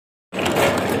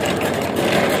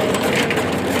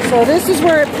So this is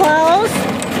where it plows,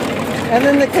 and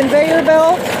then the conveyor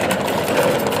belt.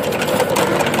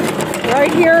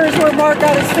 Right here is where Mark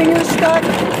got his fingers stuck.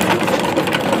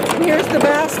 And here's the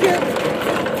basket.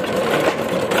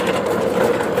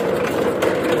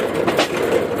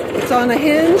 It's on a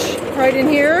hinge right in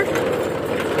here.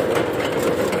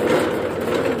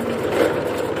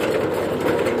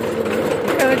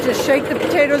 You kind of just shake the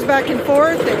potatoes back and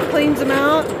forth. It cleans them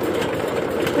out.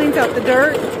 Cleans out the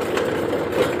dirt.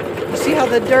 You see how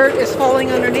the dirt is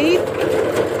falling underneath?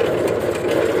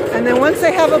 And then once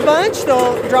they have a bunch,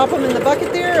 they'll drop them in the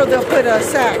bucket there, or they'll put a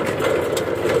sack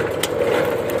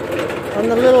on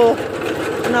the little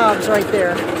knobs right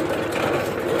there.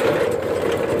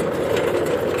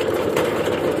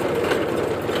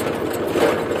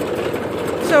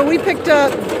 So we picked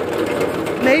up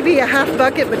maybe a half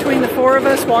bucket between the four of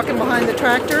us walking behind the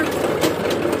tractor.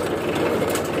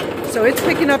 So it's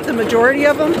picking up the majority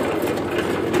of them.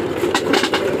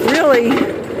 Really,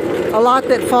 a lot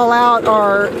that fall out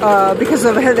are because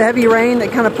of the heavy rain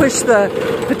that kind of pushed the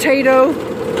potato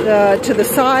to the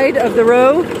side of the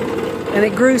row, and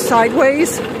it grew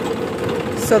sideways.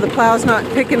 So the plow's not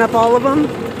picking up all of them.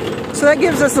 So that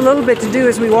gives us a little bit to do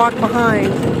as we walk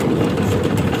behind.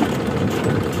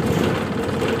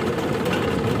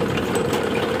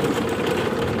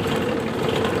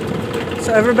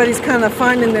 So everybody's kind of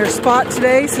finding their spot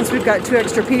today since we've got 2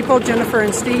 extra people, Jennifer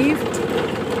and Steve.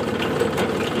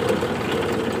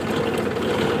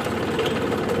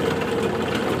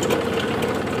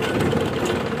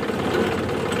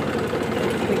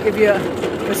 They give you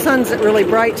the sun's really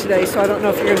bright today, so I don't know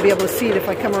if you're going to be able to see it if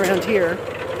I come around here.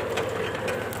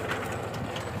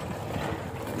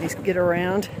 Let's get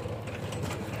around.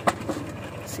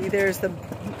 See, there's the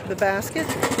basket.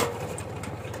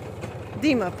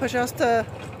 Dima, пожалуйста,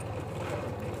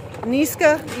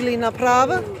 низко или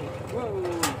направо?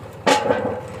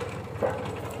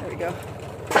 There we go.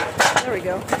 There we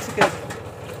go. That's good.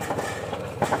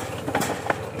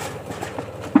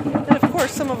 And of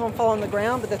course, some of them fall on the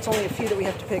ground, but that's only a few that we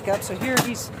have to pick up. So here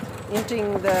he's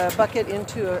emptying the bucket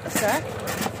into a sack.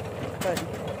 But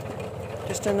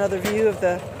just another view of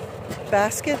the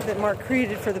basket that Mark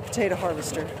created for the potato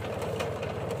harvester.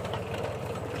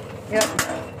 Yep.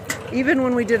 Even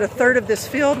when we did a third of this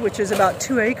field, which is about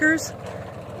 2 acres,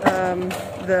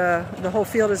 the whole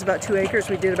field is about 2 acres,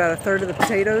 we did about a third of the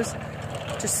potatoes.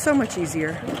 Just so much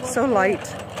easier, so light.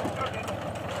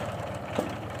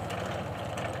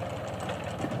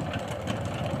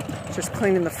 Just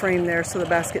cleaning the frame there so the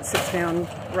basket sits down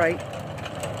right.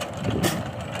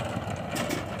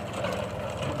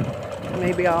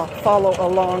 Maybe I'll follow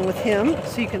along with him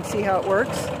so you can see how it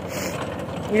works.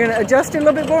 You're going to adjust it a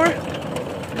little bit more?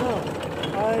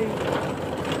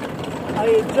 I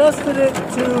adjusted it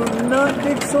to not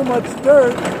dig so much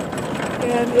dirt,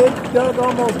 and it dug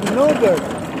almost no dirt.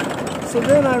 So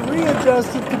then I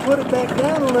readjusted to put it back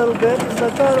down a little bit because I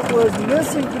thought it was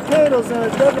missing potatoes and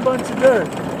it dug a bunch of dirt.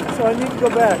 So I need to go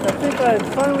back. I think I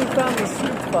finally found the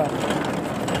sweet spot.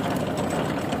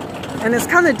 And it's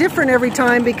kind of different every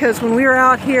time because when we were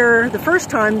out here the first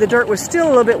time, the dirt was still a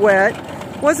little bit wet.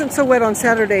 It wasn't so wet on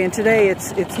Saturday, and today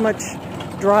it's much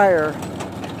drier.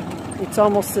 It's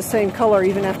almost the same color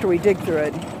even after we dig through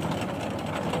it.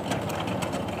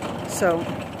 So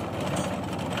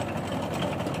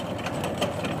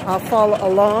I'll follow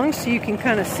along so you can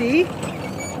kind of see.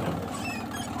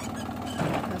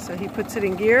 So he puts it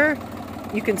in gear.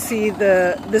 You can see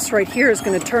this right here is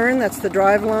going to turn. That's the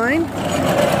drive line.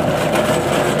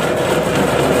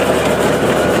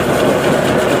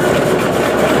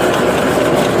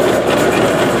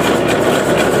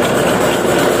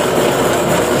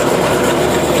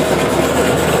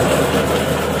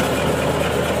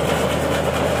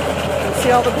 See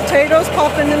all the potatoes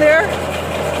popping in there?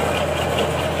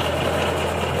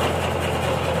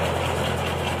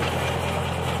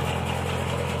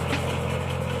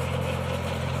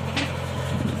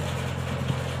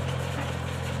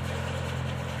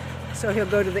 So he'll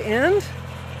go to the end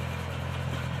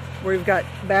where we've got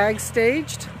bags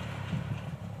staged.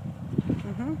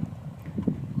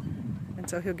 And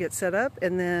so he'll get set up,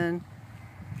 and then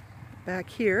back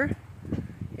here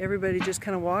everybody just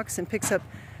kind of walks and picks up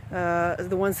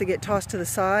the ones that get tossed to the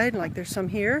side, like there's some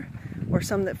here, or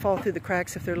some that fall through the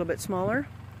cracks if they're a little bit smaller.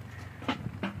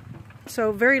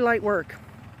 So very light work.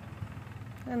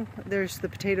 And there's the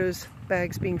potatoes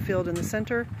bags being filled in the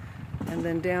center, and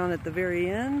then down at the very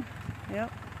end.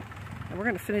 Yep. And we're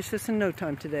going to finish this in no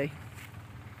time today.